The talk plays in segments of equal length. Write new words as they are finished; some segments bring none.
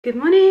Good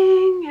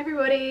morning,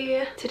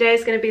 everybody. Today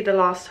is going to be the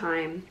last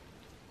time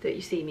that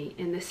you see me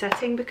in this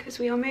setting because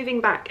we are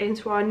moving back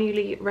into our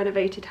newly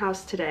renovated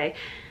house today.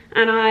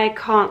 And I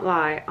can't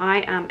lie,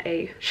 I am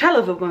a shell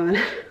of a woman.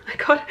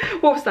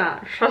 What was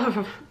that?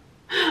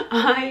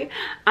 I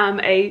am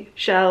a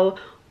shell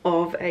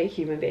of a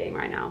human being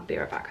right now. Be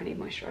right back, I need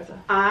moisturizer.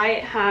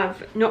 I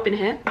have not been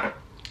here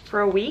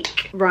for a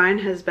week. Ryan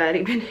has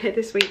barely been here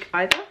this week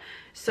either.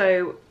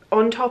 So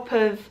on top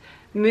of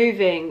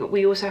moving,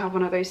 we also have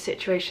one of those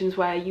situations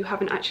where you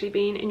haven't actually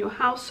been in your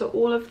house, so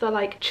all of the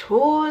like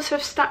chores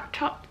have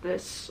stacked up.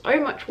 There's so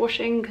much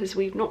washing because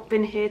we've not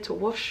been here to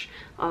wash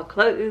our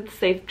clothes.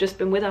 They've just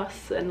been with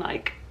us, and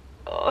like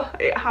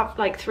I have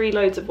like 3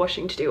 loads of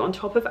washing to do on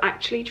top of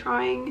actually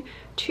trying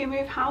to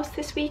move house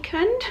this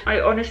weekend.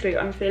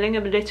 I'm feeling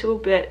a little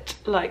bit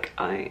like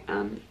I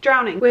am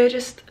drowning. We're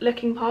just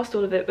looking past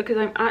all of it because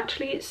I'm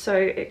actually so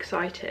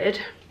excited.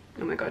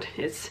 Oh my god,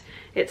 it's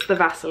the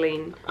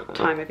Vaseline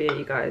time of year,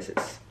 you guys.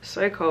 It's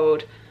so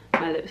cold,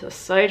 my lips are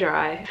so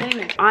dry.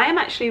 Anyway, I am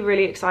actually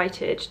really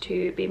excited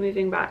to be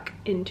moving back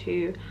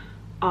into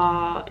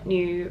our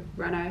new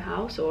reno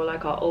house, or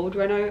like our old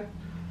reno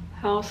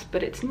house,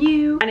 but it's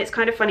new. And it's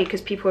kind of funny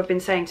because people have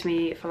been saying to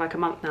me for like a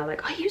month now,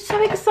 like, are you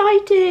so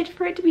excited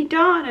for it to be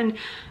done? And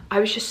I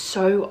was just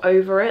so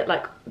over it.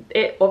 Like,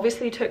 it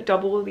obviously took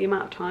double the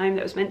amount of time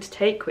that it was meant to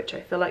take, which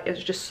I feel like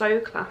is just so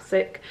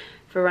classic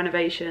for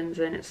renovations,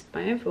 and it's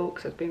my own fault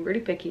because I've been really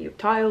picky with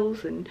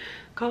tiles and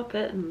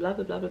carpet and blah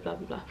blah blah blah blah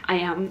blah. I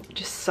am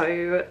just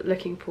so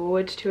looking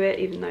forward to it,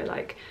 even though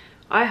like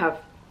I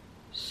have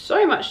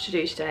so much to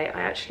do today.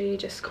 I actually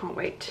just can't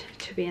wait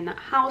to be in that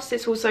house.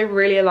 It's also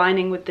really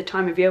aligning with the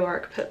time of year where I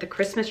could put the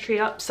Christmas tree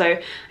up, so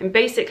I'm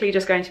basically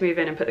just going to move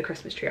in and put the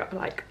Christmas tree up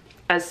like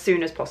as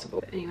soon as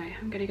possible. But anyway,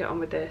 I'm gonna get on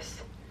with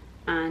this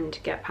and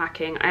get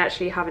packing. I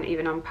actually haven't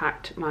even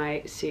unpacked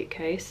my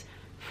suitcase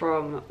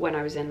from when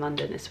I was in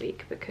London this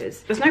week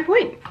because there's no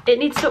point. It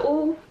needs to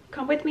all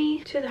come with me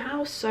to the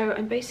house, so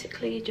I'm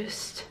basically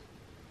just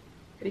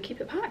gonna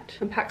keep it packed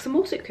and pack some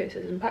more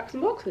suitcases and pack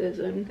some boxes.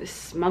 And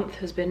this month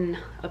has been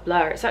a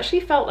blur. It's actually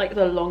felt like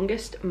the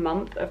longest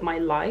month of my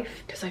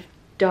life because I've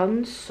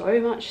done so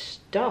much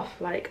stuff.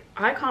 Like,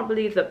 I can't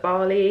believe that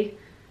Bali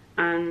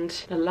and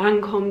the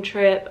Lancome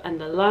trip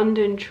and the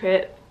London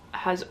trip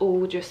has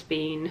all just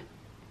been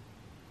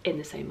in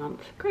the same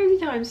month.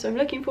 Crazy times. So I'm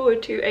looking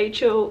forward to a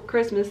chill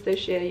Christmas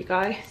this year, you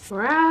guys.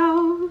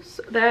 Brows.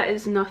 There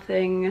is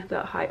nothing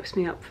that hypes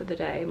me up for the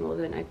day more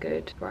than a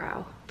good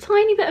brow.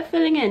 Tiny bit of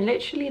filling in,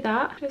 literally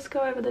that. Just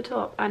go over the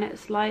top and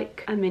it's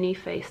like a mini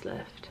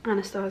facelift.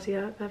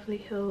 Anastasia Beverly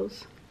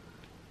Hills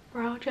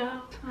brow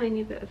gel.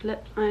 Tiny bit of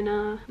lip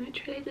liner.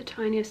 Literally the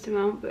tiniest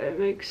amount, but it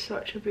makes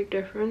such a big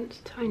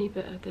difference. Tiny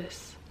bit of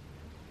this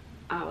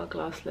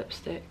Hourglass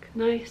lipstick,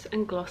 nice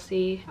and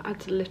glossy,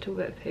 adds a little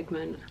bit of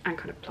pigment and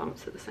kind of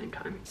plumps at the same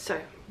time.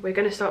 So we're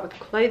going to start with the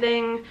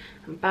clothing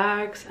and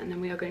bags, and then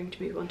we are going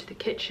to move on to the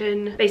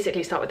kitchen.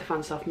 Basically start with the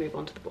fun stuff, move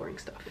on to the boring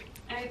stuff.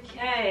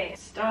 Okay,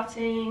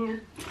 starting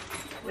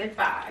with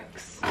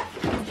bags.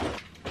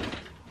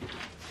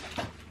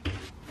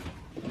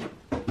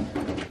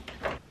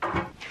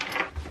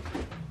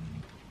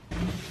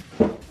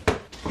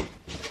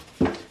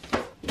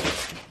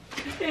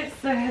 It's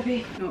so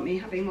heavy. Not me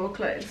having more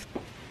clothes.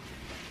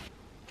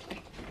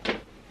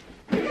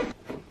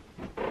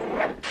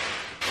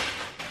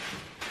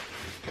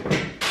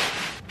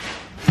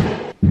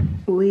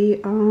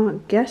 We are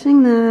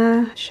getting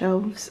there.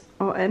 Shelves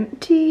are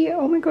empty.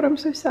 Oh my god, I'm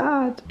so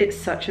sad. It's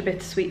such a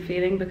bittersweet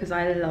feeling because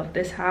I love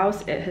this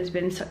house. It has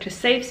been such a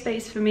safe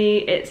space for me.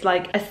 It's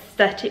like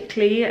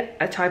aesthetically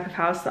a type of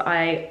house that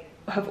I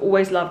have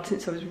always loved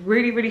since I was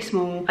really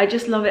small. I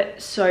just love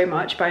it so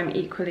much, but I'm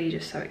equally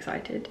just so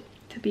excited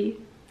to be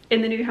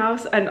in the new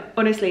house. And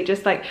honestly,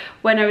 just like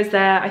when I was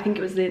there, I think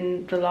it was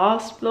in the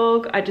last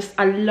vlog,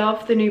 I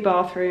love the new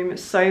bathroom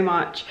so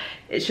much.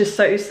 It's just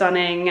so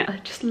stunning. I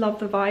just love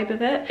the vibe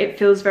of it. It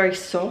feels very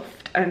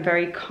soft and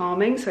very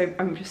calming, so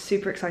I'm just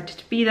super excited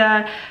to be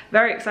there.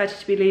 Very excited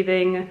to be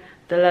leaving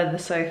the leather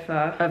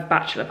sofa of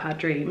bachelor pad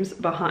dreams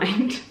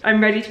behind. I'm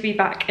ready to be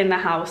back in the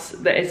house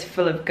that is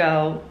full of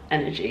girl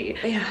energy.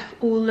 But yeah,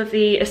 all of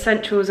the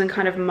essentials and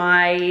kind of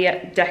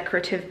my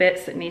decorative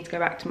bits that need to go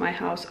back to my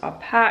house are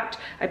packed.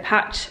 I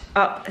packed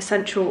up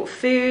essential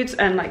foods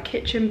and like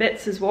kitchen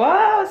bits as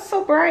well. It's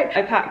so bright.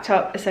 I packed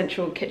up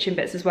essential kitchen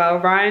bits as well.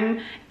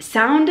 Ryan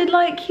sounded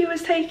like he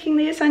was taking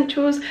the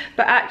essentials,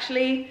 but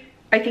actually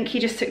I think he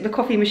just took the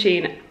coffee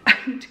machine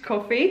and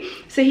coffee.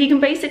 So he can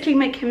basically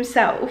make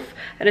himself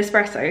an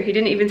espresso. He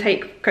didn't even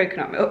take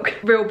coconut milk.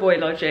 Real boy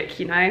logic,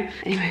 you know?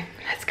 Anyway,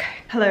 let's go.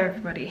 Hello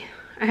everybody.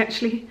 I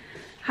actually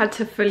had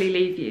to fully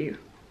leave you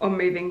on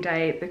moving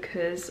day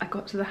because I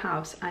got to the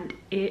house and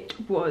it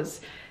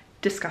was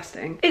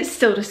disgusting. It's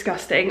still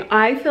disgusting.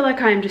 I feel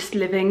like I'm just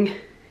living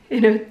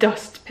in a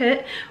dust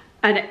pit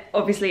And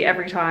obviously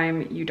every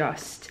time you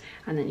dust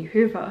and then you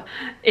hoover,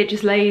 it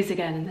just lays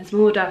again and there's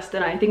more dust,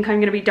 and I think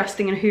I'm gonna be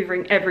dusting and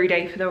hoovering every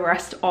day for the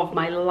rest of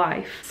my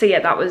life. So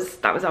yeah, that was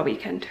our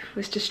weekend,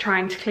 was just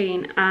trying to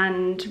clean.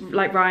 And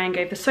like Ryan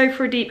gave the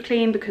sofa a deep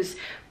clean because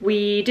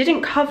we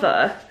didn't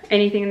cover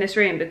anything in this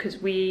room because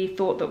we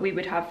thought that we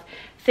would have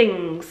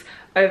things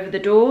over the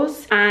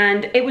doors,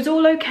 and it was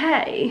all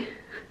okay.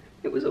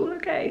 It was all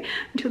okay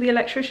until the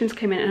electricians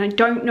came in, and I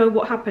don't know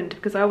what happened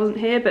because I wasn't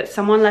here, but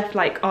someone left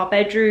like our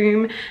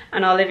bedroom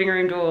and our living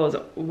room doors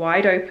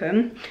wide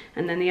open,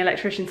 and then the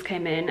electricians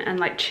came in and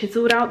like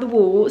chiseled out the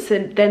walls,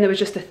 and then there was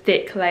just a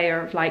thick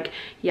layer of like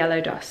yellow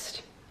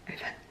dust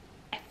over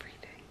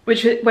everything.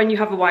 Which, when you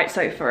have a white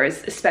sofa,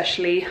 is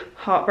especially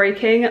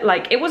heartbreaking.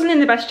 Like, it wasn't in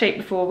the best shape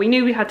before. We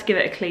knew we had to give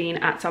it a clean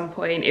at some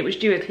point. It was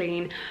due a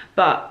clean,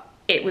 but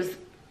it was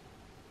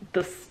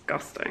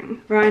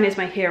disgusting. Ryan is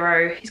my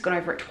hero. He's gone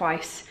over it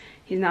twice.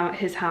 He's now at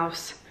his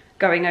house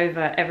going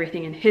over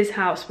everything in his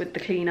house with the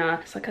cleaner.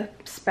 It's like a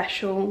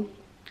special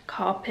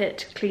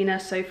carpet cleaner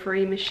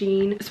sofa-y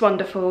machine. It's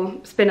wonderful.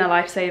 It's been a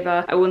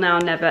lifesaver. I will now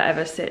never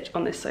ever sit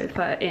on this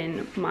sofa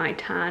in my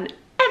tan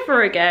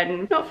ever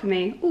again. Not for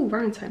me. Oh,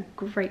 Ryan's home.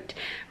 Great.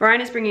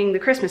 Ryan is bringing the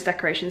Christmas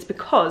decorations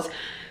because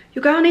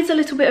your girl needs a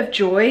little bit of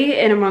joy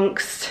in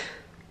amongst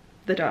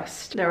the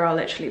dust. There are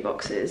literally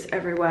boxes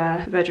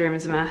everywhere. The bedroom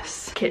is a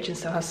mess. The kitchen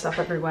still has stuff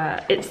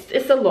everywhere.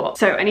 It's a lot.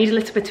 So I need a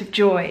little bit of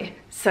joy.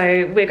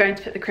 So we're going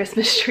to put the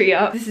Christmas tree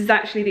up. This is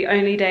actually the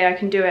only day I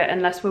can do it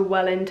unless we're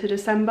well into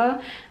December.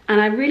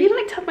 And I really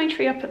like to have my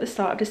tree up at the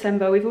start of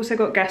December. We've also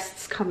got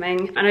guests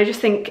coming, and I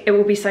just think it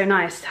will be so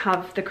nice to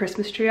have the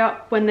Christmas tree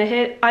up when they're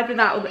here. Either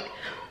that or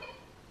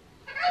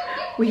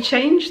we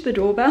change the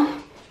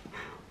doorbell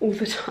all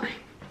the time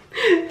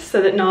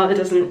so that Nala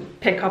doesn't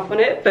pick up on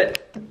it, but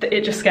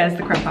it just scares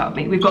the crap out of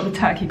me. We've got the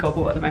turkey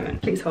gobble at the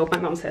moment. Please hold, my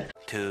mum's here.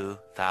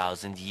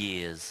 2,000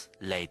 years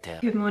later.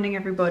 Good morning,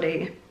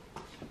 everybody.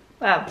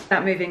 Well,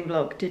 that moving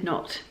vlog did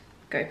not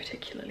go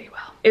particularly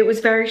well. It was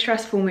very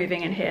stressful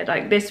moving in here.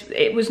 Like this,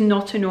 it was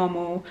not a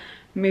normal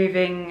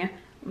moving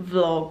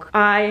vlog.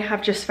 I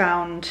have just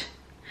found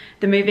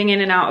the moving in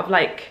and out of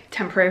like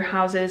temporary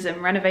houses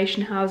and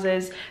renovation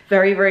houses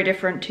very, very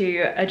different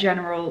to a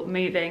general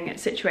moving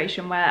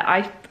situation where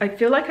I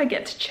feel like I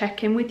get to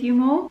check in with you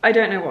more. I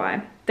don't know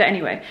why, but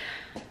anyway,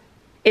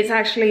 it's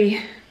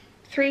actually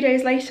 3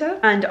 days later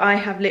and I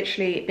have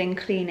literally been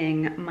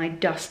cleaning my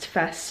dust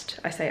fest.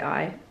 I say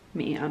I,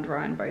 me and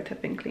Ryan both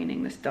have been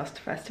cleaning this dust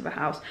fest of a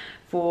house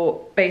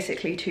for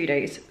basically 2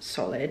 days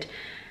solid.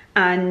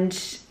 And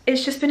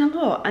it's just been a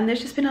lot, and there's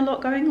just been a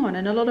lot going on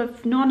and a lot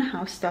of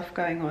non-house stuff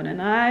going on,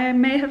 and I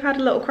may have had a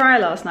little cry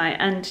last night,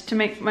 and to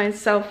make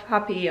myself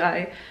happy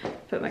I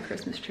put my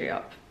Christmas tree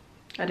up.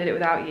 I did it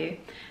without you.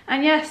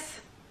 And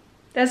yes,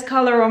 there's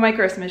colour on my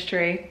Christmas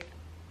tree.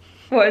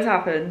 What has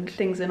happened?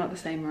 Things are not the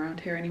same around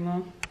here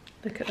anymore.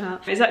 Look at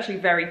that. It's actually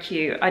very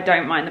cute. I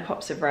don't mind the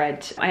pops of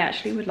red. I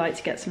actually would like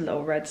to get some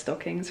little red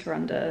stockings for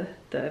under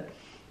the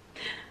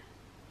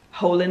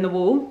hole in the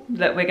wall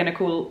that we're going to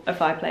call a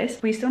fireplace.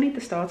 We still need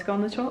the star to go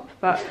on the top,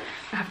 but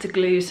I have to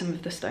glue some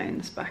of the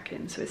stones back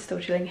in, so it's still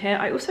chilling here.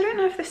 I also don't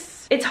know if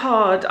this, it's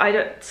hard.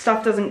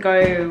 Stuff doesn't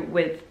go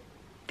with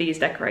these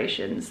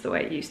decorations the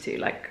way it used to.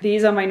 Like,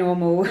 these are my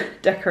normal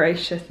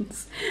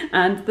decorations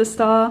and the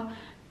star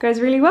goes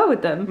really well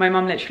with them. My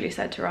mum literally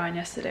said to Ryan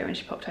yesterday when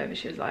she popped over,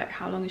 she was like,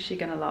 how long is she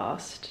gonna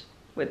last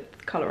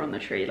with colour on the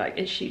tree? Like,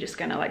 is she just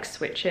gonna like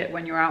switch it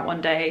when you're out one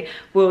day?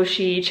 Will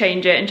she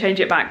change it and change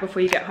it back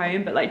before you get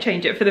home, but like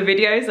change it for the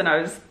videos? And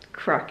I was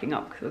cracking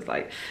up because I was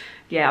like,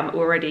 yeah, I'm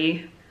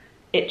already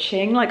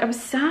itching. Like, I'm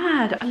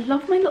sad. I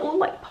love my little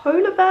like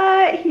polar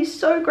bear. He's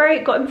so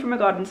great. Got him from a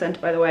garden centre,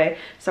 by the way,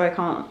 so I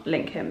can't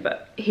link him,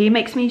 but he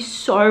makes me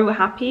so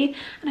happy,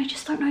 and I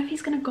just don't know if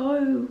he's gonna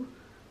go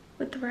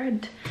with the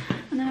red.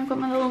 And then I've got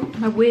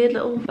my weird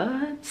little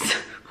birds.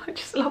 I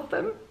just love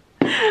them.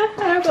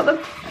 And I've got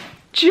the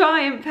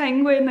giant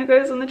penguin that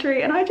goes on the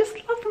tree, and I just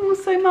love them all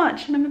so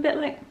much. And I'm a bit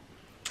like,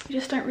 I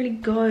just don't really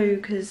go,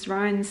 because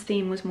Ryan's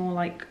theme was more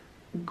like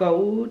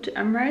gold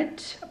and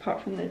red,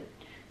 apart from the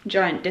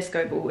giant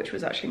disco ball, which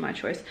was actually my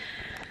choice.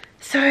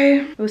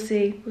 So we'll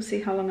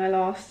see how long I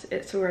last.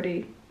 It's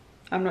already,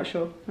 I'm not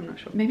sure.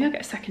 Maybe I'll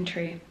get a second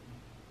tree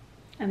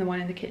and the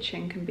one in the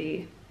kitchen can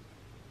be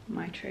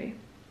my tree.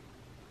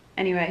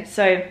 Anyway,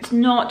 so it's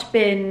not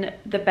been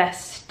the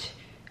best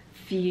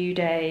few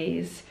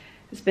days.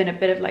 There's been a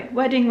bit of like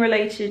wedding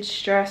related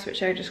stress,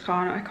 which I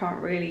can't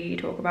really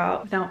talk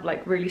about without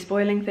like really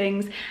spoiling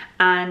things.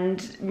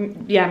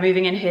 And yeah,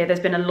 moving in here, there's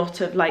been a lot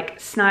of like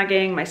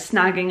snagging. My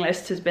snagging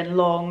list has been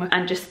long,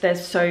 and just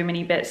there's so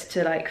many bits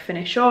to like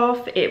finish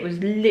off. It was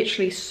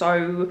literally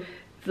so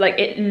like,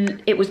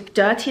 it was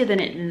dirtier than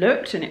it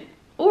looked, and it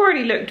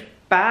already looked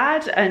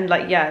bad. And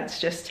like, yeah,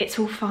 it's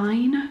all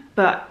fine.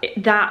 But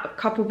that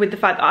coupled with the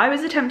fact that I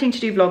was attempting to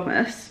do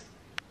Vlogmas,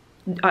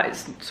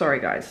 sorry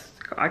guys,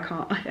 I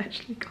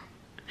actually can't.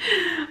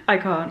 I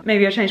can't.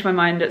 Maybe I'll change my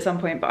mind at some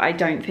point, but I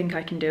don't think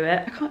I can do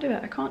it. I can't do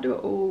it. I can't do it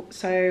all.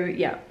 So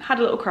yeah, had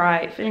a little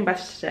cry, feeling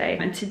better today.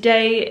 And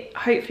today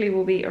hopefully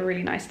will be a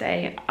really nice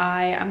day.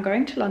 I am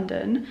going to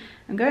London.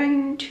 I'm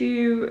going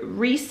to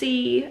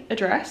re-see a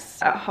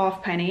dress at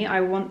Halfpenny.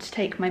 I want to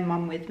take my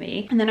mum with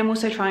me. And then I'm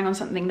also trying on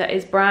something that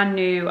is brand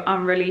new,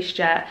 unreleased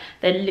yet.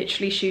 They're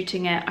literally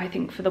shooting it, I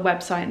think, for the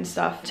website and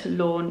stuff to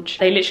launch.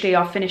 They literally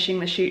are finishing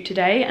the shoot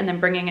today and then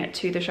bringing it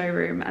to the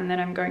showroom, and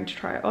then I'm going to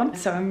try it on.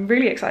 So I'm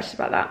really excited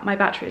about that. My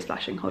battery is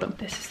flashing, hold on.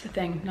 This is the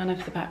thing, none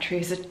of the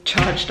batteries are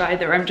charged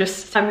either.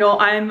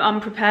 I'm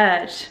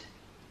unprepared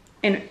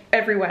in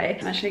every way.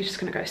 I'm actually just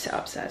gonna go sit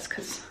upstairs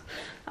because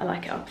I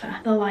like it up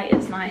there. The light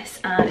is nice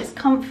and it's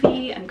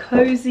comfy and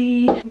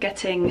cozy. I'm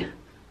getting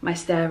my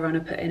stair runner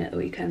put in at the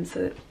weekend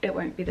so that it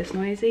won't be this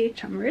noisy,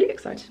 which I'm really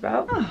excited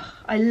about. Oh,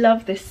 I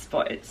love this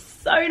spot, it's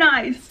so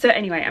nice. So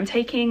anyway, I'm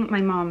taking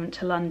my mum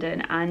to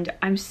London and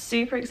I'm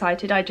super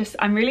excited.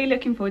 I'm really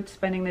looking forward to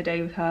spending the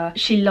day with her.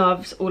 She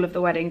loves all of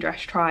the wedding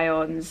dress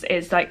try-ons.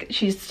 It's like,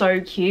 she's so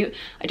cute.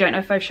 I don't know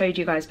if I've showed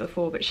you guys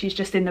before, but she's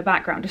just in the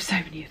background of so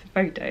many of the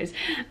photos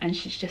and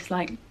she's just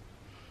like,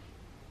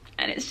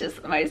 and it's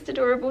just the most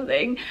adorable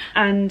thing.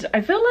 And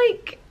I feel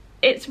like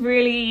it's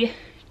really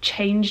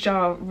changed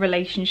our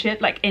relationship,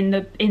 like in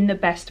the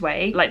best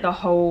way, like the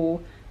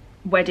whole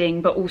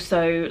wedding, but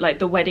also like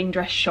the wedding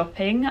dress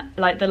shopping.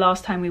 Like the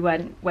last time we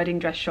went wedding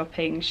dress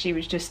shopping,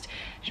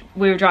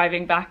 we were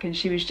driving back and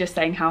she was just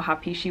saying how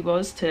happy she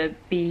was to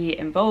be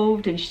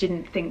involved, and she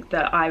didn't think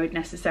that I would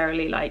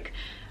necessarily like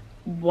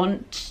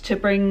want to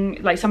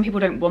bring, like some people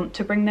don't want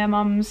to bring their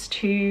mums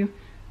to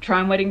try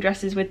on wedding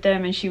dresses with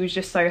them, and she was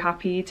just so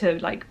happy to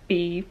like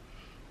be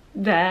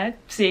there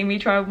seeing me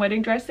try on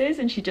wedding dresses,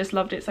 and she just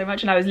loved it so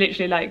much. And I was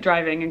literally like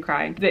driving and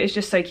crying, but it's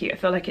just so cute. I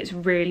feel like it's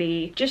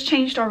really just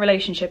changed our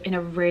relationship in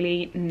a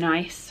really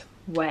nice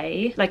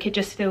way. Like it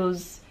just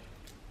feels,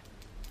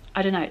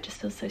 I don't know, it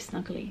just feels so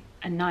snuggly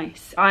and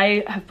nice.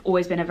 I have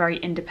always been a very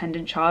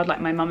independent child.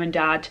 Like my mum and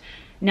dad,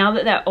 now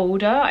that they're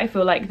older, I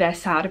feel like they're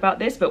sad about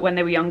this, but when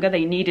they were younger,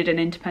 they needed an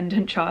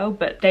independent child.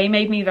 But they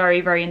made me very,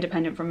 very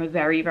independent from a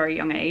very, very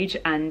young age.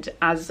 And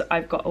as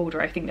I've got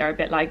older, I think they're a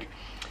bit like,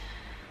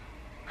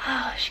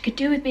 oh, she could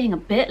do with being a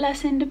bit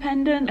less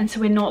independent. And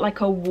so we're not like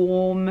a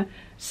warm,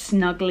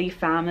 snuggly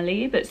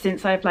family. But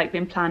since I've like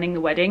been planning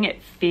the wedding,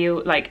 it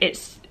feels like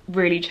it's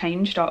really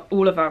changed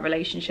all of our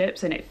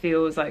relationships, and it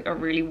feels like a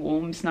really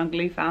warm,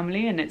 snuggly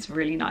family. And it's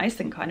really nice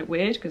and kind of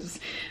weird because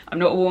I'm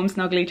not a warm,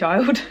 snuggly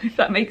child, if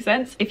that makes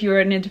sense. If you're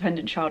an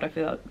independent child, I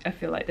feel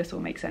like this will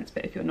make sense,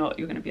 but if you're not,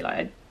 you're going to be like,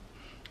 I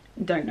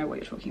don't know what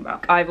you're talking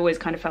about. I've always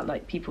kind of felt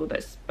like people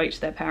that spoke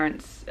to their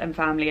parents and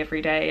family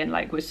every day and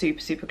like were super,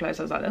 super close.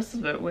 I was like, this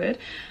is a bit weird.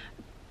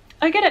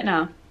 I get it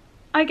now.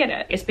 I get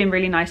it. It's been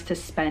really nice to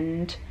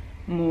spend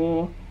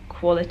more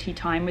quality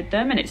time with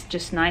them, and it's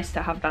just nice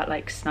to have that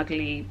like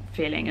snuggly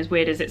feeling, as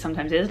weird as it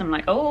sometimes is. And I'm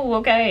like, oh,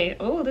 okay,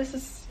 oh, this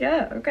is,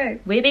 yeah, okay,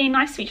 we're being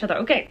nice to each other,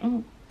 okay.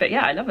 But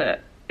yeah, I love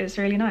it. It's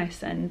really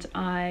nice, and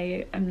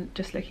I am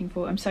just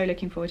I'm so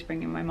looking forward to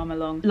bringing my mum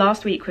along.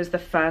 Last week was the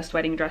first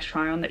wedding dress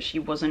try on that she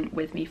wasn't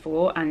with me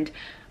for, and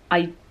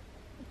I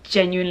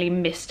genuinely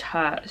missed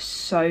her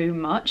so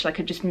much.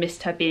 Like I just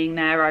missed her being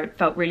there. I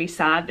felt really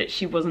sad that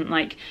she wasn't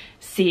like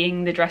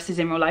seeing the dresses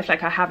in real life.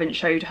 Like I haven't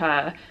showed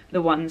her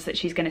the ones that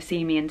she's going to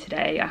see me in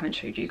today. I haven't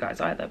showed you guys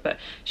either, but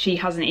she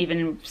hasn't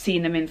even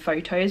seen them in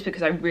photos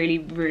because I really,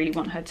 really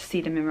want her to see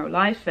them in real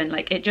life. And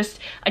like I just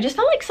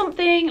felt like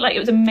something, like it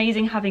was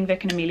amazing having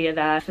Vic and Amelia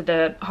there for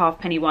the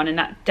Halfpenny one, and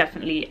that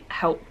definitely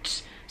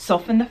helped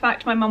soften the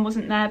fact my mum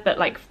wasn't there. But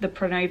like the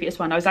Pronovius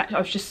one, I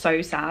was just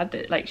so sad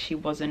that like she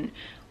wasn't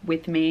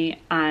with me.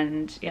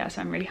 And yeah, so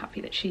I'm really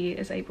happy that she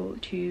is able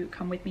to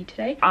come with me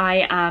today.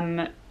 I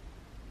am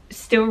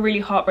still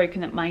really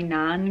heartbroken that my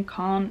nan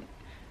can't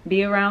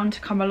be around to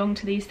come along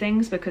to these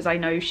things, because I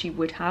know she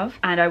would have,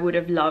 and I would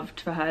have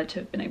loved for her to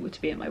have been able to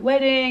be at my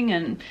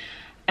wedding.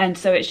 And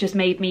so it's just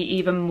made me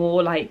even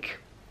more like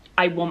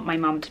I want my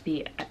mum to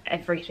be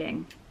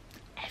everything.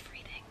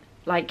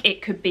 Like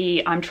it could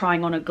be I'm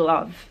trying on a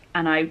glove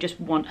and I just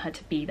want her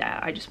to be there.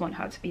 I just want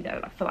her to be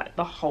there for like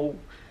the whole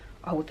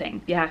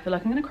thing. Yeah, I feel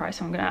like I'm gonna cry,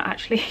 so I'm gonna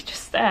actually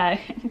just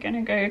I'm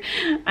gonna go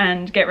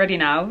and get ready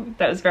now.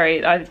 That was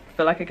I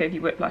feel like I gave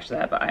you whiplash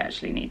there, but I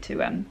actually need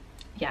to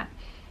yeah,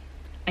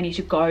 I need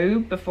to go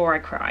before I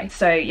cry.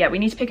 So yeah, we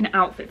need to pick an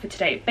outfit for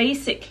today.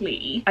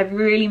 Basically, I've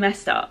really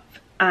messed up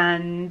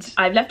and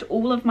I've left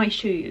all of my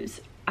shoes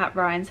at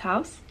Ryan's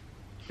house.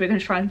 We're going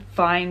to try and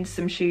find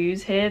some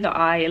shoes here that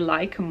I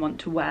like and want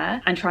to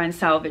wear, and try and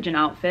salvage an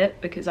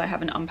outfit, because I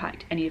haven't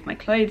unpacked any of my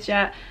clothes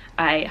yet.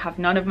 I have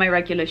none of my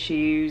regular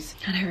shoes,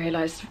 and I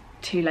realised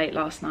too late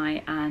last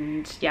night.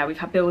 And yeah, we've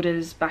had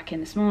builders back in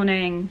this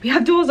morning. We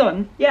have doors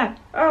on, yeah,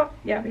 oh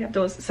yeah, we have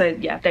doors. So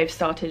yeah, they've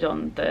started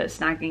on the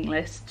snagging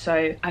list,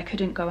 so I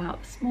couldn't go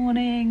out this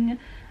morning,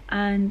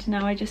 and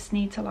now I just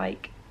need to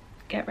like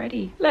get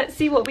ready. Let's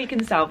see what we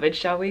can salvage,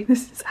 shall we?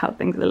 This is how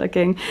things are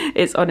looking.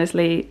 It's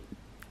honestly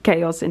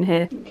chaos in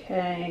here.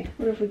 Okay,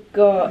 what have we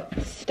got?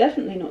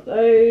 Definitely not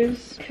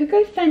those. Could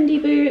go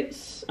Fendi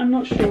boots. I'm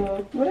not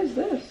sure. What is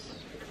this?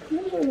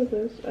 What is all of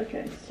this?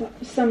 Okay, so,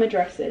 summer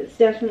dresses.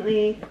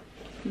 Definitely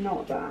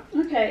not that.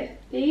 Okay,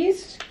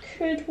 these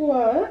could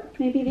work.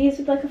 Maybe these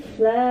with like a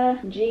flare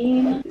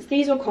jean. It's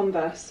these or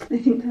Converse. I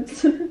think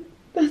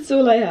that's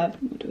all I have.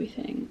 What do we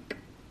think?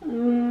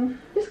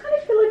 Just kind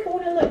of feel like I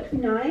want to look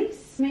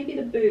nice. Maybe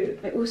the boot.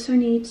 I also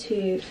need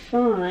to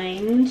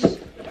find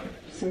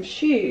some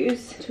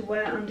shoes to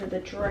wear under the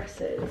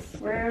dresses.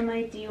 Where are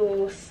my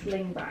Dior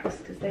slingbacks?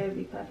 Because they would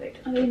be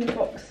perfect. Are they in the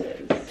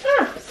boxes?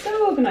 Ah,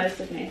 so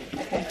organised of me.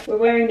 Okay, we're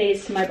wearing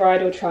these to my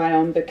bridal try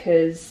on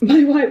because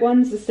my white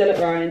ones are still at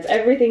Ryan's.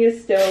 Everything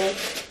is still...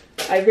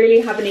 I really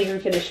haven't even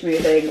finished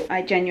moving.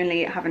 I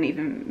genuinely haven't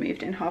even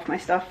moved in half my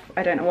stuff.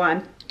 I don't know why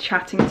I'm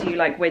chatting to you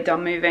like we're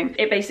done moving.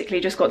 It basically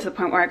just got to the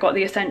point where I got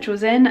the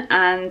essentials in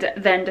and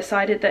then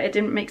decided that it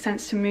didn't make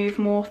sense to move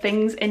more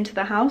things into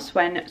the house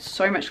when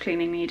so much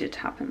cleaning needed to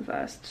happen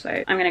first.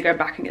 So I'm gonna go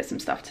back and get some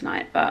stuff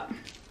tonight, but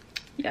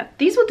yeah,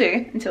 these will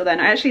do until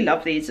then. I actually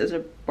love these as a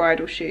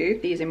bridal shoe.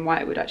 These in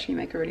white would actually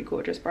make a really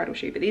gorgeous bridal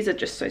shoe, but these are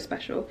just so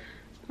special.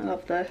 I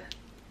love the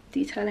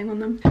detailing on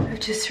them.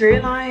 I've just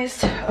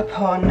realised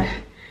upon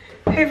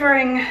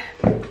hoovering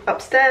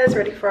upstairs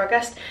ready for our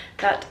guest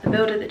that the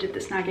builder that did the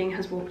snagging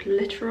has walked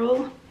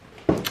literal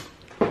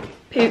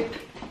poop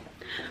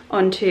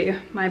onto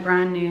my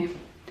brand new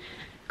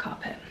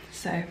carpet.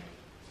 So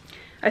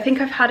I think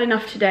I've had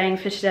enough today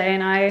for today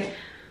and I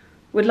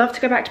would love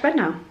to go back to bed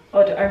now.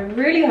 I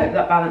really hope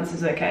that balance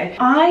is okay.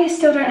 I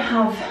still don't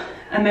have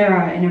a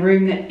mirror in a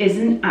room that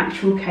isn't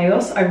actual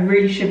chaos. I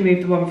really should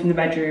move the one from the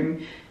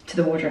bedroom to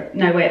the wardrobe.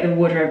 No, wait, the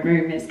wardrobe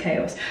room is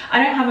chaos.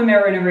 I don't have a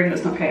mirror in a room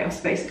that's not chaos,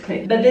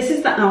 basically. But this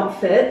is the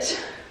outfit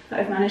that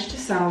I've managed to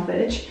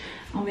salvage.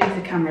 I'll move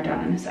the camera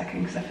down in a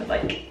second because I feel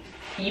like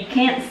you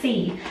can't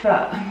see.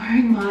 But I'm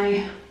wearing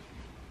my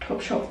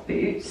Topshop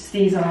boots.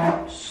 These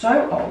are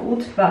so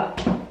old,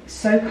 but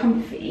so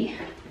comfy,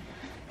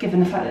 given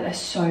the fact that they're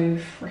so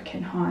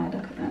freaking high.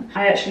 Look at them.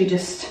 I actually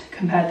just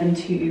compared them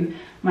to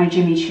my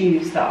Jimmy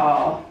shoes that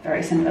are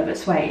very similar but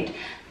suede,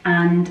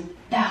 and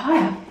they're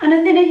higher and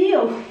a thinner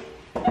heel.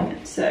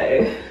 So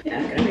yeah,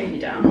 I'm gonna move you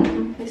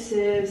down. This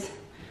is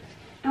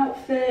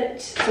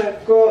outfit. So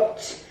I've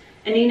got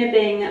a Nina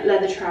Bing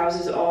leather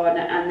trousers on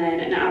and then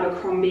an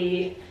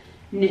Abercrombie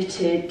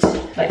knitted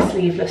like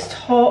sleeveless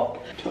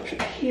top.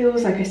 Topshop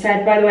heels, like I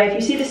said. By the way, if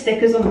you see the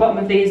stickers on the bottom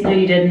of these, no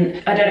you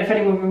didn't. I don't know if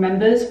anyone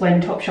remembers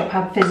when Topshop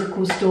had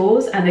physical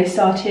stores and they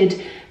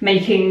started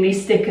making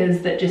these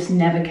stickers that just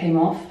never came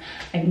off.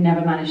 I've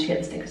never managed to get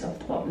the stickers off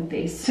the bottom of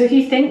these. So if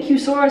you think you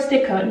saw a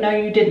sticker, no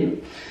you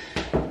didn't.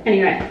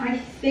 Anyway, I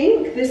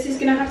think this is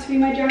gonna have to be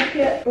my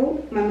jacket.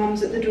 Oh, my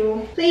mum's at the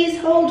door. Please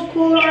hold,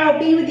 caller, I'll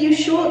be with you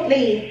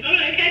shortly. Oh,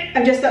 okay.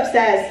 I'm just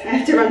upstairs, I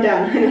have to run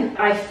down.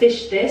 I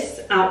fished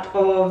this out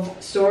of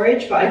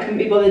storage, but I couldn't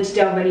be bothered to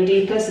delve any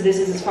deeper, so this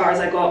is as far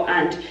as I got,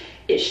 and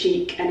it's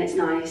chic and it's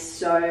nice.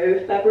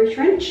 So, Burberry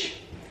trench.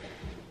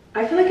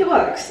 I feel like it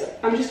works.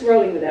 I'm just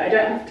rolling with it. I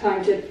don't have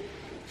time to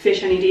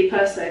fish any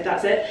deeper, so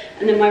that's it.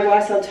 And then my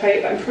YSL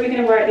tote, I'm probably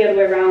gonna wear it the other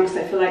way around because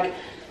I feel like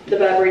the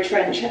Burberry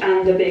trench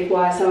and the big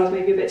YSL is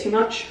maybe a bit too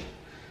much.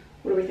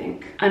 What do we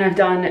think? And I've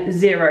done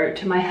 0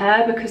 to my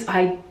hair because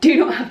I do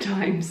not have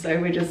time, so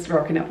we're just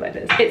rocking up like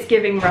this. It's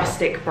giving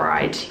rustic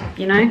bride,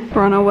 you know?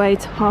 We're on our way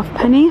to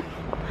Halfpenny.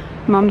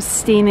 Mum's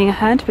steaming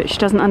ahead, but she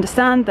doesn't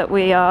understand that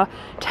we are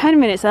 10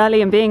 minutes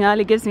early and being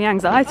early gives me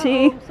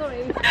anxiety. Oh,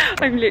 sorry.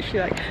 I'm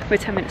literally like, we're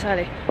 10 minutes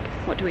early.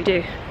 What do we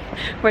do?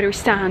 Where do we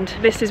stand?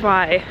 This is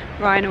why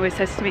Ryan always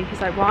says to me,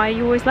 he's like, why are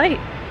you always late?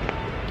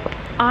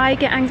 I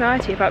get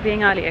anxiety about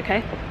being early,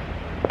 okay?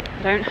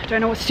 I don't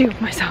know what to do with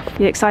myself.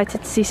 You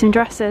excited to see some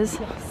dresses?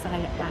 Yes, I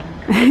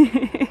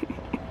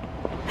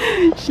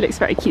am. She looks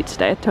very cute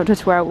today. I told her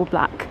to wear all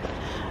black.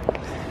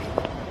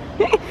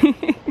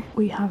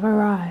 We have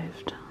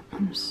arrived.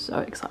 I'm so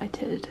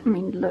excited. I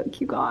mean, look,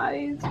 you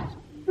guys.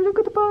 Look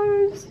at the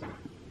bows.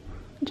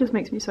 It just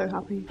makes me so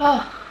happy.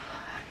 Oh,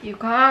 you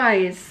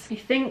guys. I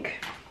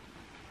think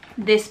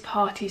this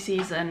party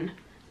season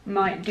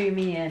might do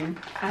me in,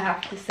 I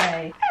have to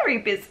say. Very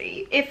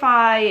busy. If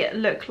I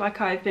look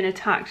like I've been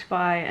attacked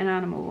by an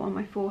animal on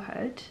my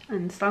forehead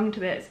and stung to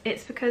bits,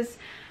 it's because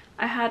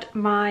I had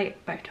my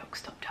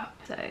Botox topped up.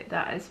 So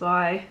that is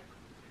why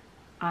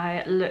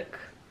I look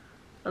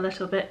a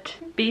little bit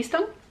bee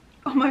stung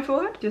on my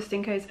forehead, just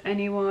in case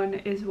anyone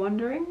is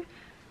wondering.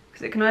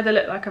 Because it can either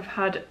look like I've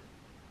had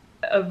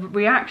a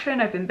reaction,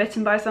 I've been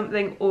bitten by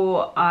something,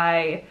 or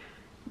I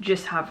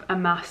just have a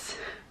mass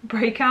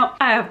breakout.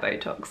 I have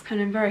Botox and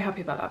I'm very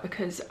happy about that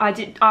because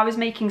I was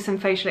making some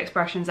facial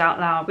expressions out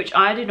loud which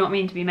I did not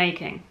mean to be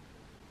making.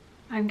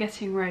 I'm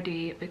getting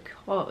ready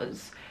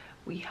because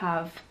we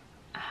have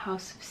a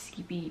House of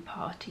CB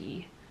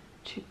party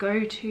to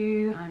go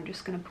to. I'm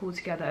just going to pull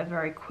together a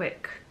very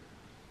quick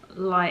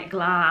light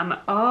glam.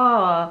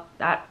 Ah,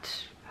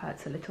 that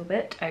hurts a little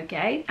bit.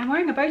 Okay, I'm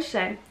wearing a bow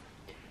today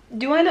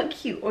Do I look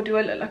cute or do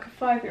I look like a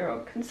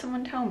 5-year-old? Can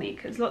someone tell me?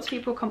 Because lots of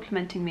people were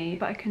complimenting me,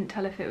 but I couldn't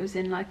tell if it was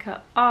in like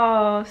a,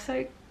 oh,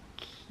 so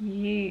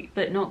cute,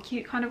 but not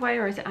cute kind of way,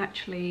 or is it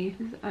actually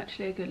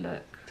a good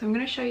look? So I'm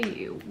going to show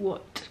you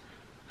what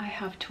I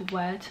have to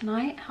wear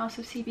tonight. House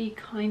of CB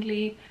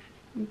kindly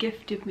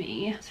gifted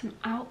me some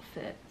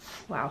outfits.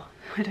 Wow,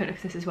 I don't know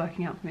if this is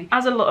working out for me.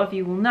 As a lot of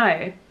you will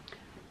know,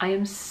 I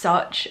am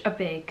such a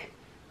big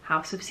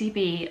House of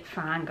CB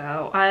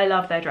fangirl. I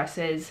love their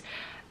dresses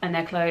and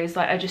their clothes.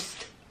 Like,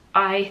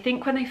 I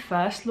think when they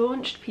first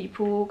launched,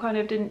 people kind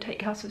of didn't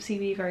take House of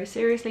CB very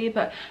seriously,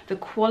 but the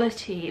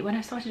quality, when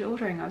I started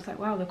ordering, I was like,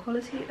 wow, the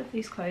quality of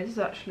these clothes is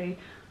actually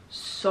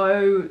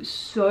so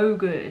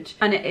good.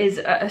 And it is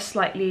at a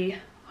slightly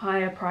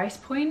higher price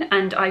point,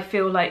 and I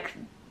feel like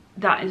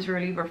that is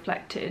really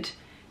reflected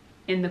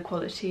in the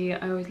quality.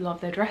 I always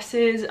love their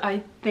dresses.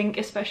 I think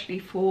especially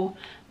for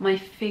my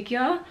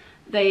figure,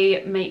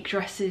 they make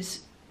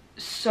dresses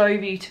so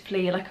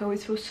beautifully. Like, I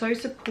always feel so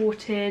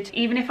supported.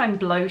 Even if I'm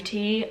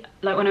bloaty,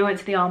 like when I went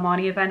to the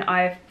Armani event,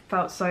 I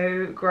felt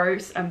so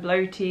gross and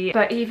bloaty,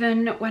 but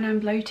even when I'm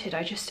bloated,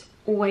 I just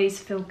always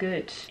feel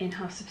good in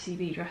House of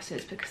CB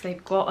dresses because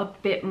they've got a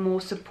bit more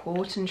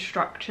support and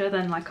structure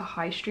than like a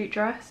high street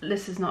dress.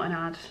 This is not an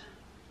ad,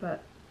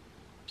 but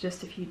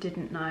just if you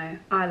didn't know,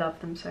 I love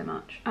them so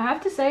much. I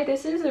have to say,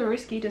 this is a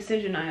risky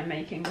decision I am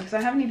making because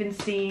I haven't even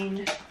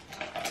seen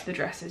the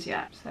dresses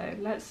yet. So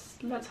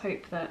let's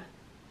hope that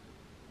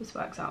this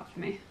works out for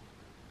me.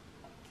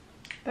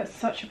 That's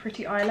such a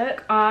pretty eye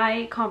look.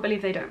 I can't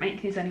believe they don't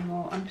make these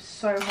anymore. I'm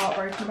so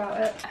heartbroken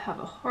about it. I have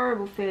a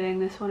horrible feeling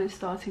this one is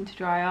starting to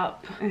dry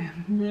up.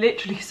 I'm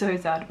literally so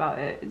sad about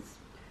it. It's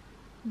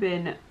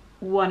been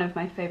one of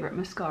my favorite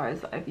mascaras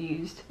that I've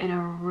used in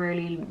a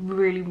really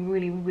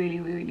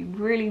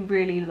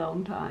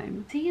long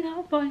time. See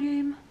that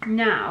volume?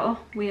 Now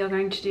we are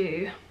going to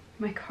do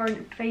my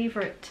current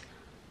favorite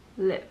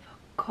lip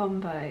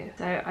combo.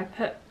 So I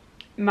put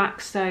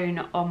MAC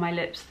Stone on my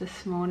lips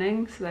this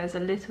morning, so there's a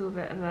little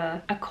bit of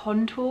a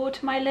contour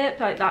to my lip.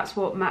 Like, that's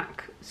what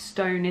MAC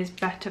Stone is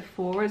better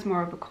for, is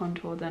more of a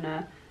contour than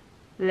a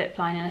lip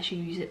line, unless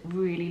you use it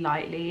really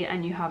lightly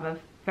and you have a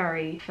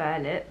very fair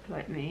lip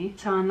like me.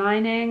 So I'm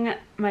lining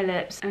my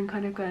lips and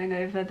kind of going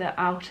over the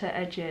outer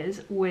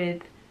edges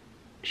with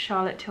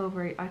Charlotte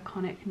Tilbury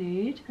Iconic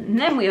Nude. And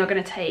then we are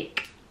going to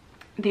take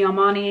the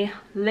Armani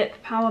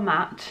Lip Power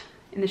Matte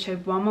in the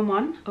shade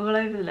 111 all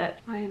over the lip.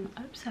 I am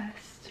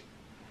obsessed.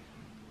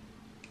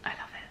 I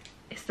love it.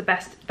 It's the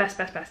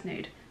best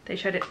nude. They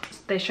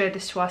showed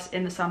this to us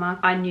in the summer.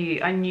 I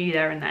knew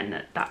there and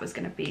then that was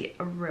going to be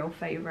a real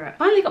favorite.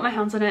 Finally got my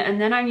hands on it,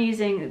 and then I'm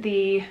using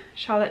the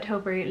Charlotte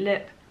Tilbury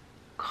Lip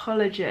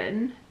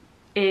Collagen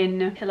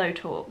in Pillow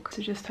Talk.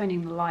 So just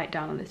toning the light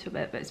down a little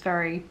bit, but it's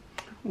very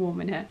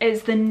warm in here.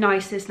 It's the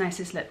nicest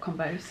lip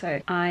combo,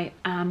 so I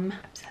am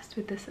obsessed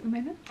with this at the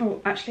moment.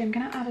 Oh, actually I'm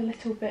gonna add a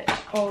little bit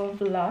of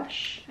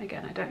blush.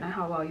 Again, I don't know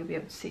how well you'll be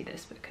able to see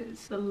this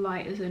because the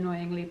light is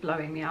annoyingly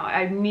blowing me out.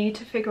 I need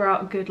to figure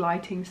out a good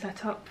lighting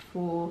setup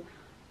for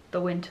the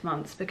winter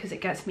months because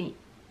it gets me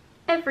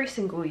every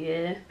single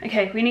year.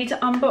 Okay, we need to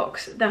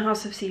unbox the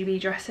House of CB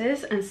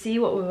dresses and see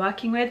what we're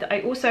working with.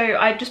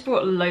 I just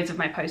brought loads of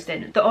my post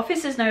in. The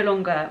office is no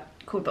longer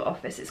called the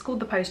office, it's called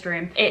the post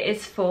room. It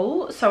is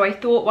full, so I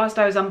thought whilst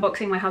I was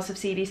unboxing my House of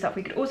CB stuff,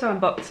 we could also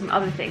unbox some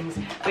other things,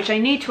 which I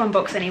need to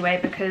unbox anyway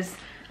because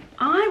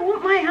I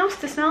want my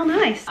house to smell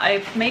nice.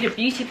 I've made a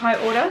beauty pie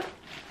order.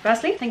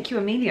 Firstly, thank you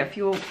Amelia for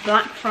your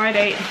Black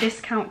Friday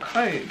discount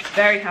code.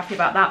 Very happy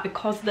about that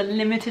because the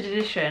limited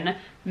edition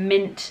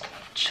mint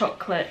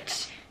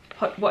chocolate,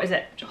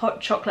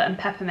 hot chocolate and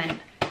peppermint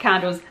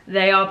candles,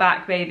 they are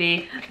back,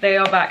 baby. They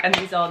are back, and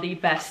these are the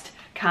best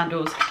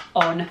candles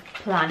on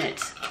planet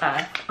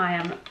Earth. I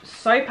am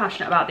so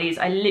passionate about these.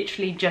 I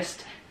literally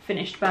just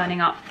finished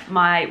burning up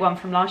my one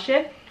from last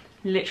year,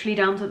 literally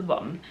down to the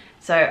bottom.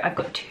 So I've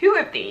got 2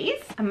 of these,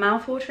 a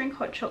mouth-watering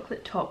hot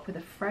chocolate top with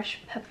a fresh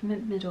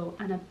peppermint middle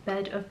and a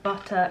bed of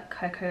butter,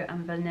 cocoa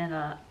and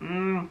vanilla.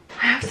 I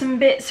have some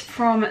bits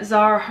from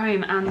Zara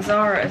Home and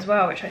Zara as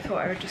well, which I thought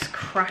I would just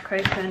crack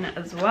open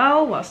as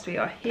well whilst we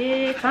are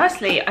here.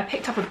 Firstly, I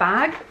picked up a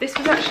bag. This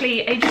was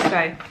actually ages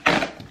ago.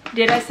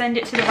 Did I send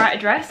it to the right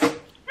address?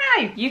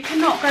 No, you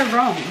cannot go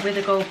wrong with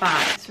a gold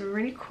bag. It's a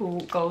really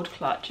cool gold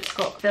clutch. It's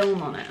got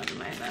film on it at the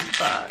moment,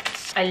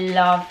 but I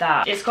love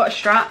that. It's got a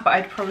strap, but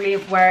I'd probably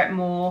wear it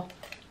more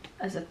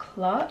as a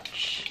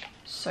clutch.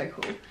 So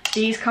cool.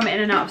 These come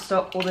in and out of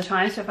stock all the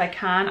time, so if I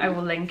can, I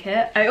will link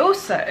it. I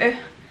also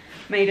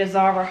made a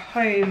Zara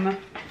Home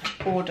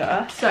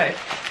order. So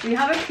we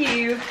have a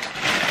few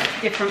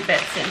different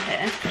bits in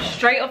here.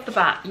 Straight off the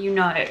bat, you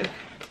know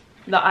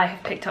that I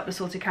have picked up the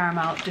salted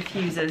caramel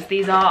diffusers.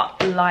 These are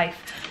life.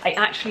 I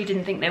actually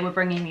didn't think they were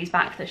bringing these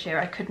back this year.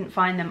 I couldn't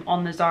find them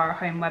on the Zara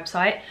Home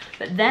website,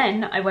 but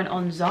then I went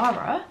on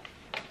Zara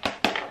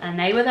and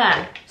they were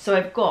there. So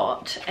I've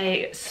got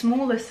a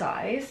smaller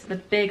size, the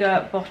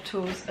bigger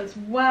bottles as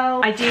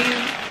well. I do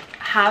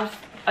have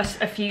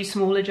a few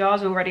smaller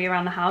jars already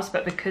around the house,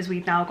 but because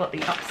we've now got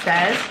the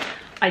upstairs,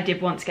 I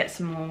did want to get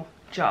some more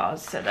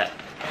jars so that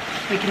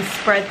we can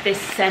spread this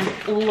scent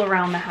all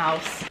around the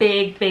house.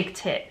 Big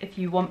tip, if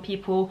you want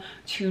people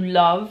to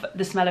love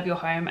the smell of your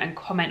home and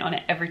comment on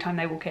it every time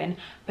they walk in,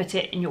 put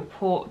it in your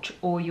porch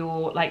or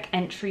your like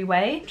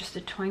entryway. Just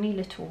a tiny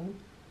little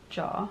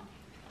jar,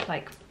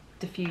 like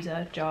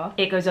diffuser jar.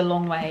 It goes a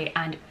long way,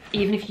 and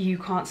even if you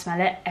can't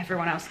smell it,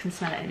 everyone else can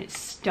smell it, and it's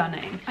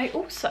stunning. I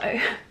also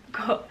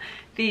got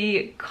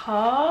the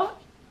car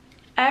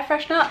air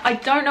freshener. I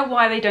don't know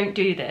why they don't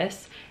do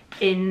this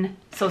in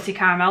Salty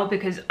Caramel,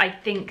 because I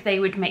think they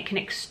would make an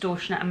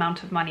extortionate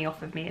amount of money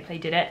off of me if they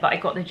did it, but I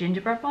got the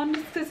gingerbread one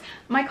because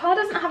my car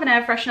doesn't have an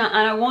air freshener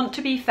and I want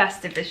to be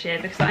festive this year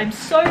because I'm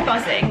so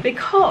buzzing.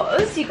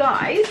 Because you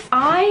guys,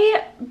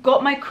 I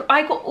got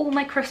all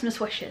my Christmas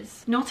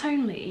wishes. Not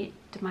only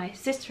did my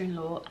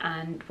sister-in-law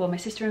and, well, my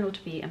sister-in-law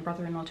to be and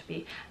brother-in-law to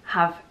be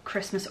have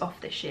Christmas off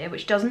this year,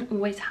 which doesn't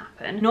always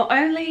happen. Not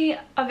only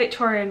are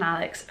Victoria and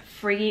Alex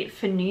free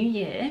for New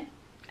Year,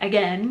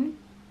 again,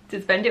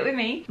 to spend it with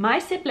me, my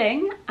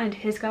sibling and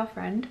his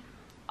girlfriend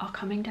are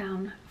coming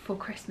down for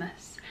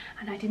Christmas,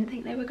 and I didn't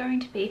think they were going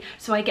to be.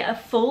 So I get a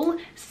full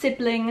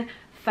sibling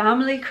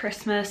family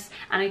Christmas,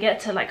 and I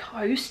get to like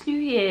host New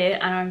Year,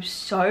 and I'm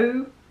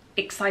so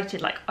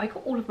excited. Like, I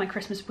got all of my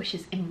Christmas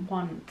wishes in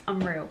one. It's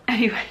unreal.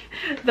 Anyway,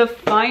 the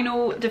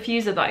final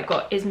diffuser that I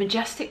got is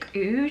Majestic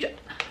Oud.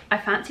 I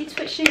fancied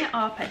switching it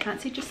up. I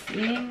fancied just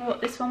seeing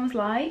what this one was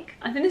like.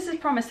 I think this is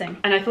promising,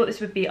 and I thought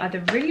this would be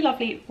either really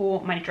lovely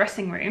for my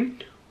dressing room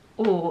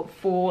or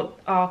for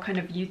our kind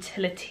of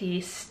utility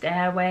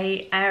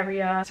stairway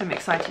area. So I'm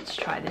excited to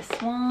try this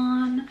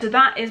one. So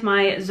that is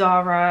my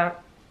Zara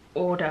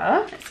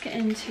order. Let's get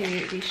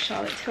into the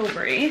Charlotte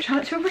Tilbury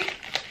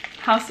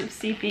House of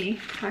CP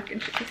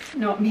packages.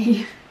 Not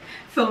me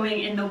filming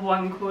in the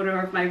one corner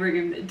of my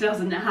room that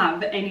doesn't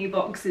have any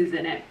boxes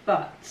in it,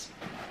 but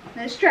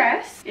this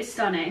dress is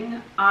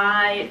stunning.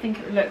 I think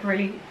it would look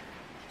really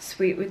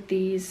sweet with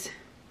these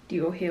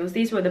Dior heels.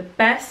 These were the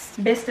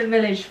best Bicester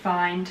Village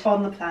find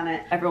on the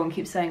planet. Everyone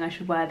keeps saying I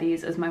should wear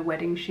these as my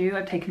wedding shoe.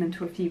 I've taken them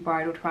to a few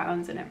bridal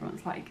try-ons and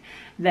everyone's like,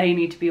 they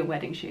need to be a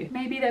wedding shoe.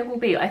 Maybe they will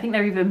be. I think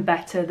they're even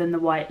better than the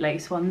white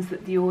lace ones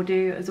that Dior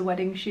do as a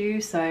wedding shoe.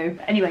 So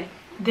anyway,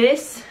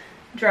 this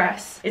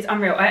dress is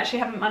unreal. I actually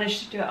haven't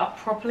managed to do it up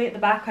properly at the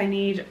back. I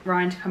need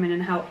Ryan to come in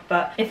and help,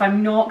 but if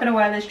I'm not gonna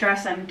wear this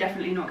dress, I'm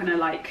definitely not gonna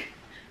like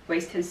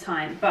waste his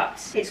time.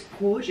 But it's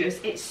gorgeous.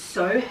 It's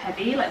so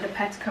heavy. Like, the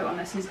petticoat on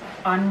this is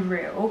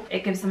unreal.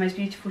 It gives the most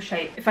beautiful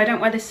shape. If I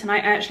don't wear this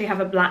tonight, I actually have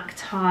a black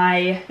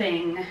tie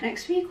thing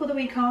next week or the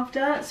week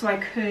after, so I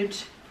could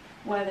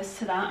wear this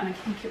to that, and I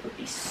think it would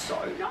be so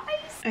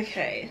nice.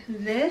 Okay,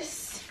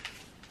 this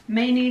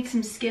may need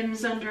some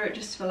skims under it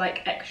just for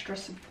like extra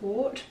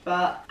support,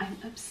 but I'm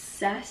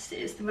obsessed.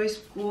 It's the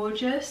most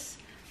gorgeous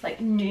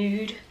like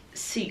nude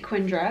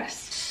sequin dress.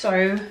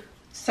 So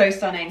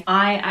stunning.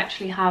 I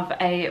actually have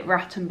a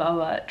rat and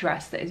boa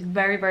dress that is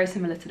very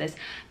similar to this,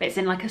 but it's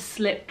in like a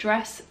slip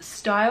dress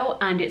style,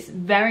 and it's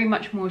very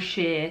much more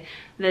sheer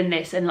than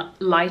this and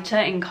lighter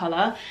in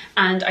colour,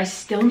 and I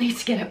still need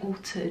to get it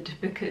altered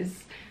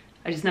because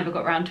I just never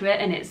got around to it,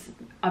 and it's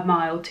a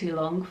mile too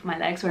long for my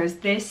legs, whereas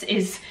this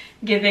is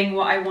giving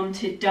what I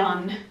wanted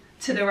done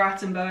to the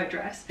rat and boa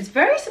dress. It's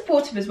very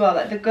supportive as well.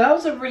 Like, the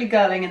girls are really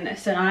girling in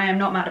this, and I am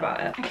not mad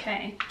about it.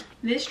 Okay,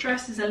 this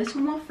dress is a little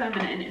more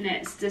feminine in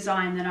its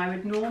design than I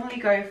would normally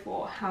go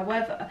for.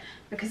 However,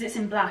 because it's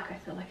in black, I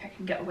feel like I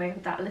can get away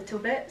with that a little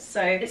bit.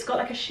 So it's got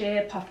like a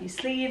sheer puffy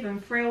sleeve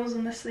and frills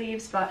on the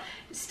sleeves, but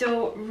it's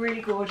still really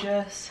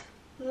gorgeous.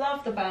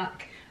 Love the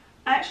back.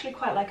 I actually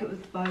quite like it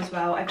with the bow as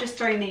well. I've just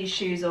thrown these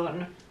shoes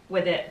on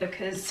with it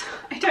because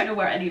I don't know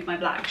where any of my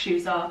black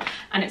shoes are,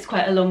 and it's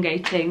quite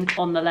elongating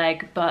on the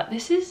leg, but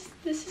this is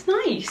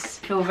nice.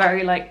 I feel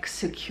very like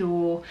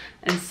secure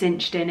and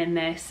cinched in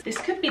this. This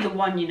could be the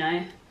one, you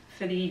know,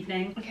 for the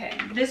evening. Okay,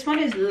 this one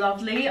is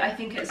lovely. I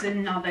think it's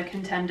another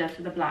contender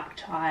for the black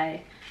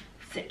tie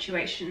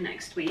situation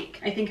next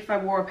week. I think if I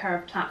wore a pair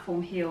of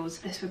platform heels,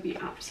 this would be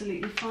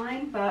absolutely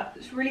fine, but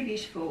it's really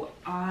beautiful.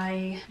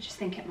 I just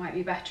think it might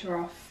be better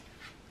off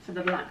for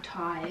the black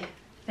tie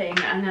thing,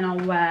 and then I'll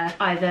wear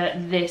either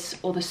this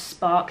or the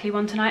sparkly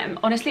one tonight. And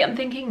honestly, I'm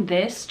thinking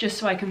this just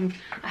so I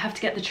have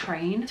to get the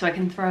train so I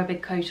can throw a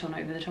big coat on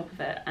over the top of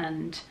it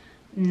and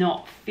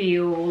not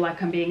feel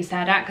like I'm being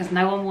stared at, because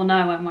no one will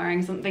know I'm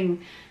wearing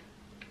something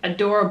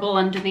adorable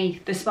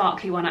underneath. The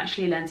sparkly one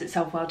actually lends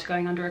itself well to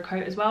going under a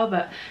coat as well,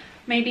 but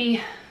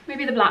maybe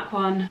the black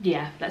one.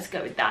 Yeah, let's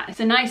go with that. It's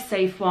a nice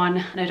safe one,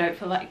 and I don't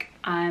feel like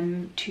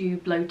I'm too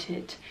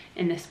bloated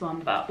in this one,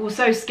 but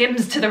also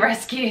skims to the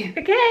rescue.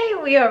 Okay,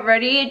 we are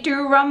ready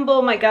to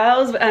rumble, my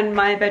girls, and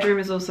my bedroom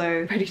is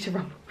also ready to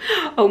rumble.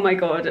 Oh my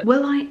god.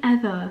 Will I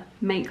ever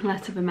make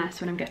less of a mess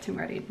when I'm getting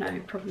ready?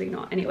 No, probably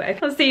not. Anyway,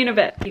 I'll see you in a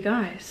bit. You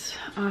guys,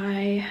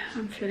 I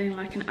am feeling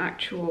like an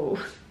actual...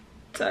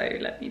 So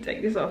let me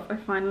take this off. I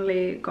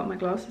finally got my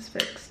glasses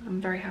fixed. I'm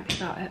very happy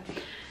about it.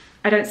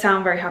 I don't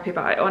sound very happy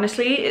about it,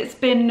 honestly. It's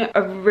been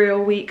a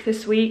real week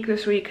this week.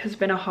 This week has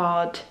been a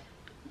hard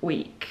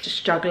week.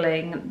 Just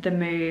juggling the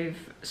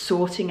move,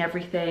 sorting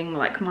everything.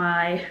 Like,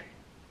 my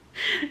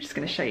I'm just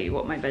going to show you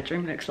what my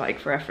bedroom looks like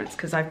for reference,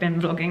 because I've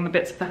been vlogging the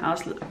bits of the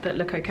house that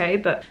look okay,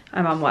 but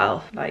I'm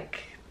unwell. Like,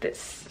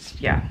 this,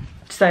 yeah.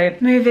 So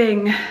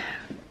moving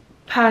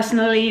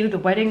personally, the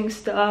wedding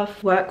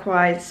stuff,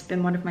 work-wise,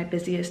 been one of my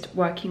busiest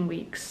working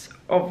weeks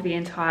of the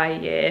entire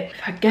year. We've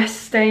had guests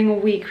staying all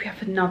week. We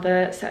have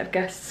another set of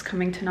guests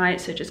coming tonight,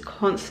 so just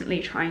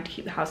constantly trying to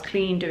keep the house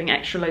clean, doing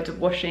extra loads of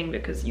washing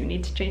because you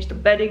need to change the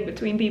bedding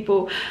between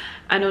people.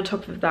 And on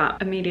top of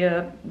that,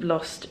 Amelia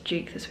lost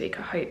Duke this week.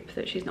 I hope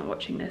that she's not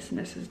watching this and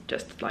this is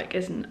just like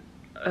isn't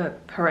a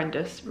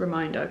horrendous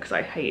reminder, because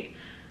I hate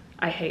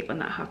when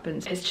that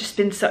happens. It's just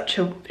been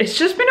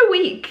a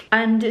week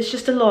and it's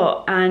just a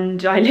lot,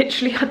 and I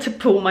literally had to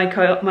pull my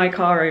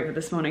car over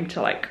this morning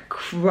to like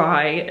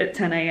cry at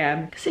 10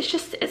 AM because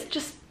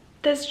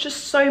there's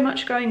just so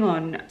much going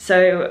on.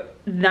 So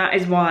that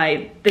is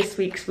why this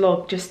week's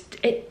vlog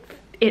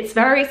it's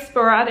very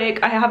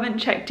sporadic. I haven't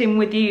checked in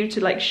with you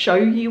to like show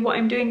you what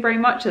I'm doing very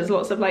much. There's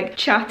lots of like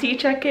chatty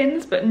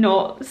check-ins, but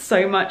not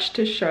so much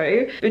to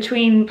show.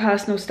 Between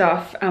personal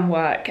stuff and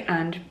work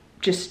and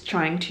just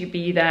trying to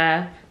be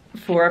there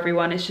for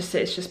everyone, it's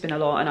just been a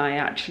lot, and I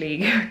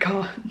actually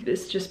can't.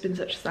 It's just been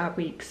such a sad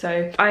week.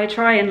 So I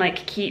try and like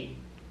keep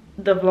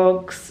the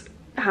vlogs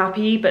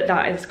happy, but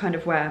that is kind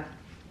of where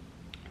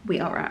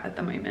we are at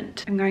the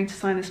moment. I'm going to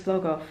sign this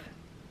vlog off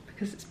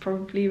because it's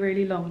probably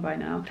really long by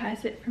now. That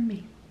is it from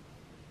me.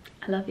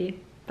 I love you.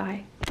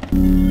 Bye.